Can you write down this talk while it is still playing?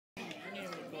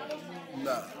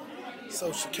Nah.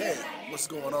 So she can. What's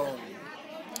going on?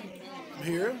 I'm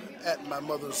here at my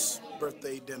mother's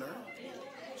birthday dinner.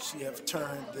 She have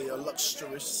turned the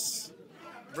illustrious,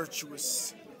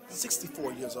 virtuous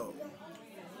 64 years old.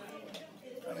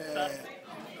 And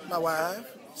my wife,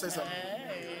 say something.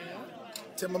 Hey,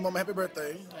 Tell my mama happy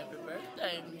birthday. happy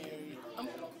birthday,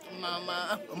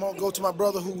 Mama. I'm gonna go to my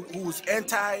brother who's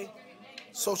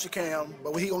anti-social cam,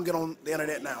 but he gonna get on the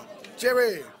internet now.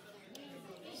 Jerry,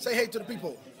 say hey to the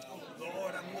people.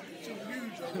 Lord, I'm looking too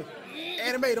huge.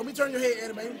 Anime, don't be turning your head,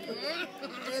 Anime.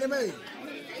 Anime.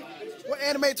 What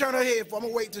Anime turn her head for? I'm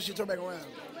gonna wait till she turn back around.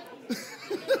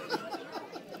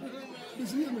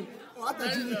 Excuse me. Oh, I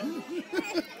thought you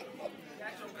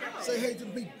say hey to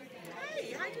the people.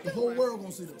 The whole world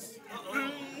gonna see this.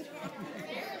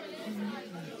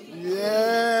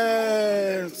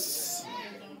 Yes.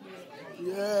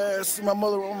 Yes. My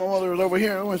mother is over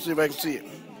here. I want to see if I can see it.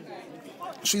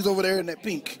 She's over there in that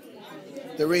pink,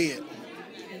 the red.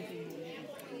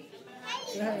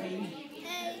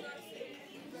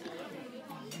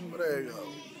 Well, there you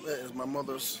go. That is my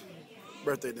mother's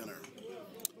birthday dinner.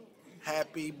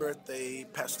 Happy birthday,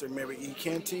 Pastor Mary E.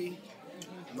 Canty.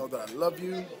 Know that I love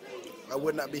you. I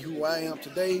would not be who I am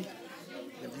today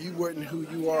if you weren't who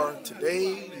you are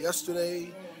today,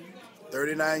 yesterday,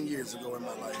 39 years ago in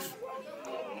my life.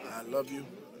 I love you.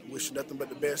 Wish you nothing but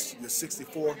the best. You're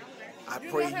 64. I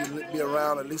pray you be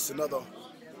around at least another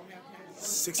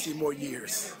 60 more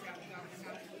years.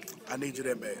 I need you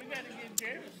that bad.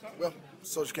 Well,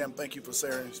 Social Cam, thank you for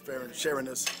sharing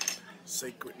this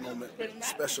sacred moment,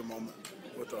 special moment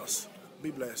with us.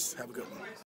 Be blessed. Have a good one.